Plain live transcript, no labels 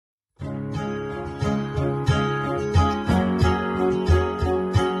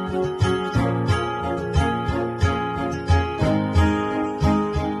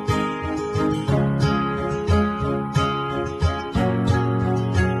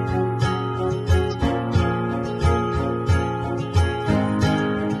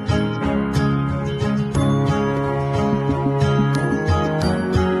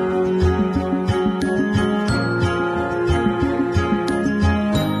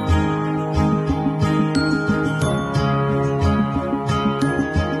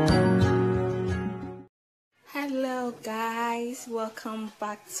welcome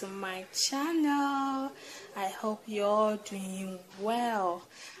back to my channel. I hope you're all doing well.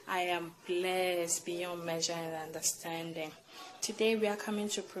 I am blessed beyond measure and understanding. Today we are coming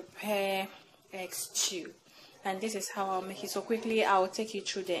to prepare egg stew, and this is how I'll make it. So quickly I'll take you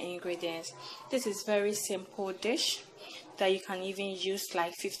through the ingredients. This is very simple dish that you can even use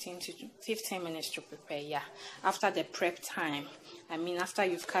like 15 minutes to prepare. Yeah, after the prep time, I mean after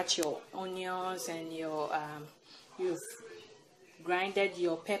you've cut your onions and your you've grinded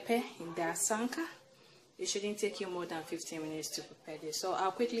your pepper in the asanka, it shouldn't take you more than 15 minutes to prepare this. So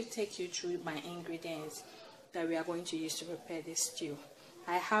I'll quickly take you through my ingredients that we are going to use to prepare this stew.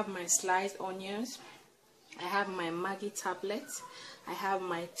 I have my sliced onions, I have my Maggie tablets, I have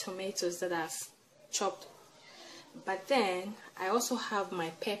my tomatoes that I've chopped, but then I also have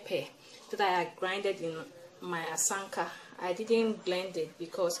my pepper that I had grinded in my asanka. I didn't blend it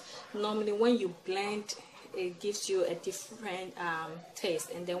because normally when you blend it gives you a different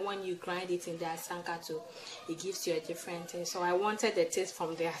taste, and then when you grind it in the asanka too, it gives you a different taste. So I wanted the taste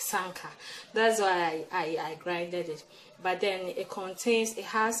from the asanka, that's why I grinded it. But then it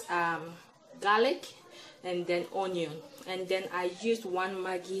has garlic and then onion, and then I used one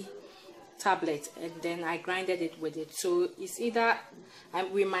Maggie tablet and then I grinded it with it. So it's either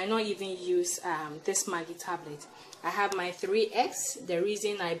we might not even use this Maggie tablet. I have my 3 eggs. The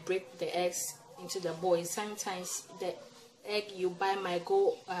reason I break the eggs into the bowl is sometimes the egg you buy might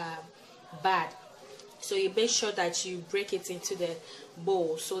go bad, so you make sure that you break it into the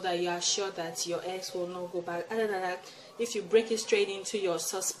bowl so that you are sure that your eggs will not go bad. Other than that, if you break it straight into your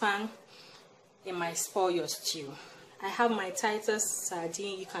saucepan, it might spoil your stew. I have my Titus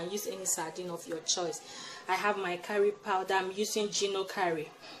sardine. You can use any sardine of your choice. I have my curry powder. I'm using Gino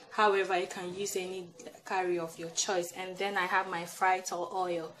curry. However, you can use any curry of your choice. And then I have my fried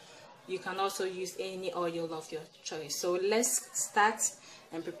oil. You can also use any oil of your choice. So let's start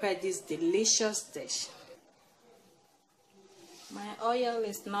and prepare this delicious dish. My oil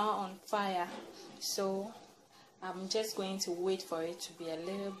is now on fire, so I'm just going to wait for it to be a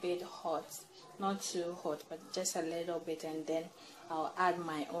little bit hot. Not too hot, but just a little bit, and then I'll add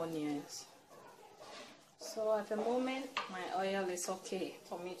my onions. So at the moment my oil is okay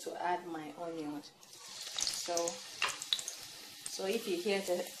for me to add my onions. So if you hear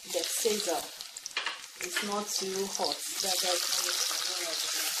the sizzle, it's not too hot.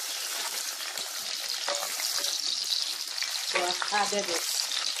 So I've added it.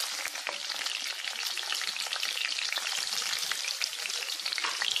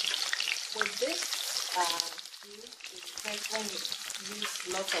 With this, it's like when you use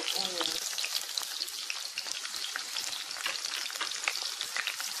lots of onions.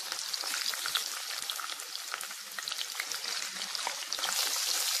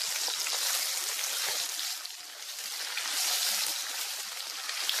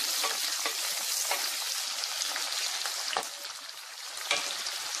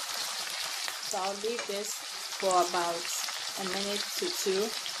 So I'll leave this for about a minute to 2,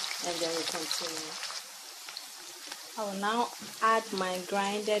 and then we continue. I will now add my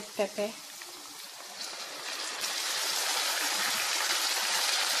grinded pepper.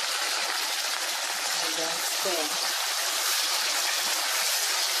 And then stir.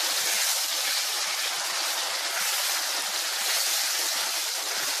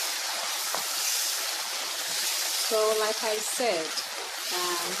 So like I said,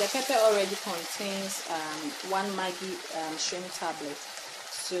 the pepper already contains 1 Maggie shrimp tablet,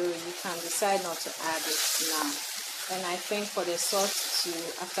 so you can decide not to add it now. And I think for the salt too,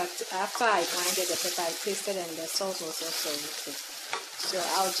 after I grinded the pepper, I tasted and the salt was also okay. So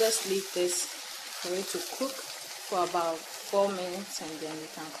I'll just leave this for it to cook for about 4 minutes, and then we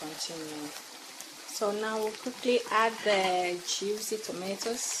can continue. So now we'll quickly add the juicy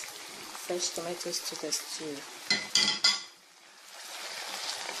tomatoes, fresh tomatoes, to the stew.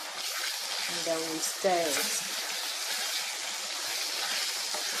 And then we stir it.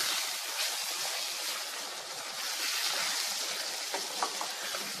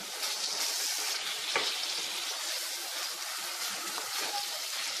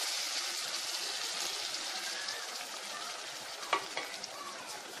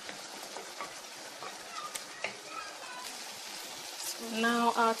 So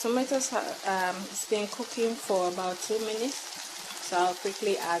now our tomatoes it's been cooking for about 2 minutes, so I'll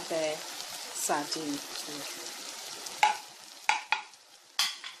quickly add the sardine.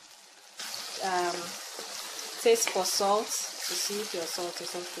 Taste for salt to see if your salt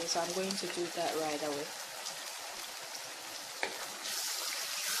is okay, so I'm going to do that right away.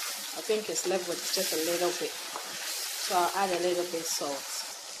 I think it's left with just a little bit, so I'll add a little bit salt.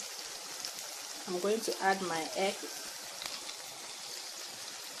 I'm going to add my egg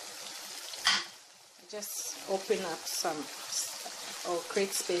just open up some or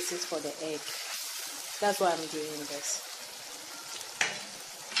create spaces for the egg. That's why I'm doing this.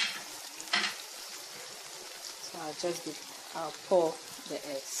 So I'll pour the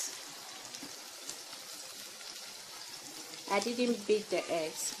eggs. I didn't beat the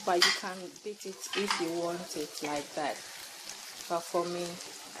eggs, but you can beat it if you want it like that. But for me,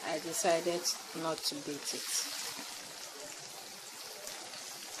 I decided not to beat it.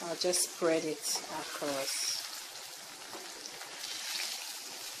 I'll just spread it across.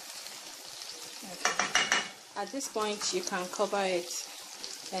 Okay. At this point, you can cover it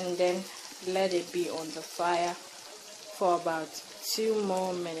and then let it be on the fire for about 2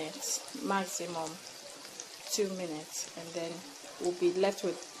 more minutes, maximum 2 minutes, and then we'll be left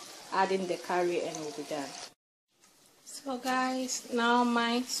with adding the curry and we'll be done. So guys, now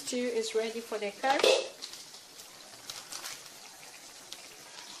my stew is ready for the curry.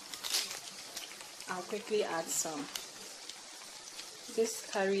 I'll quickly add some. This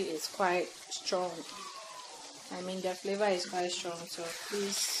curry is quite strong. I mean, the flavor is quite strong, so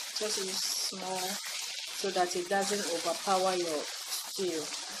please just use small so that it doesn't overpower your stew.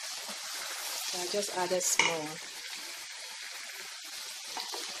 So I just added small.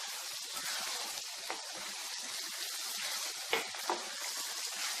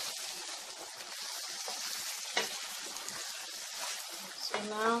 So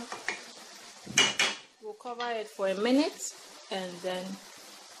now we'll cover it for a minute and then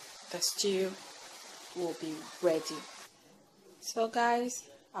the stew will be ready. So guys,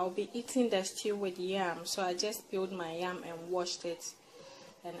 I'll be eating the stew with yam. So I just peeled my yam and washed it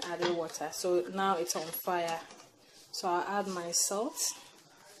and added water. So now it's on fire. So I'll add my salt.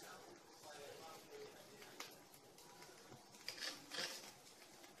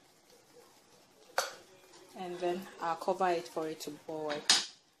 And then I'll cover it for it to boil.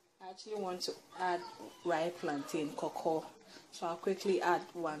 I actually want to add ripe plantain, cocoa. So I'll quickly add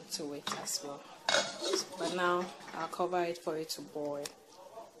one to it as well. But now I'll cover it for it to boil.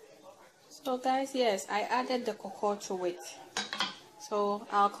 So guys, yes, I added the cocoa to it. So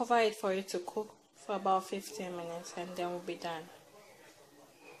I'll cover it for it to cook for about 15 minutes and then we'll be done.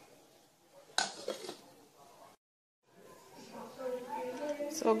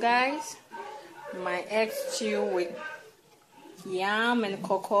 So guys, my egg stew with yam and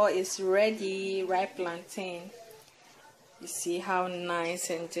cocoa is ready. Ripe plantain. You see how nice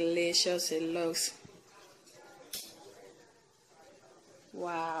and delicious it looks.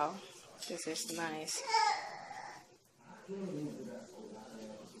 Wow, this is nice.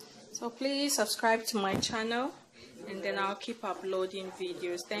 So please subscribe to my channel and then I'll keep uploading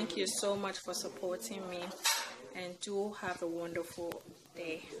videos. Thank you so much for supporting me and do have a wonderful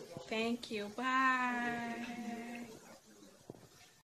day. Thank you. Bye.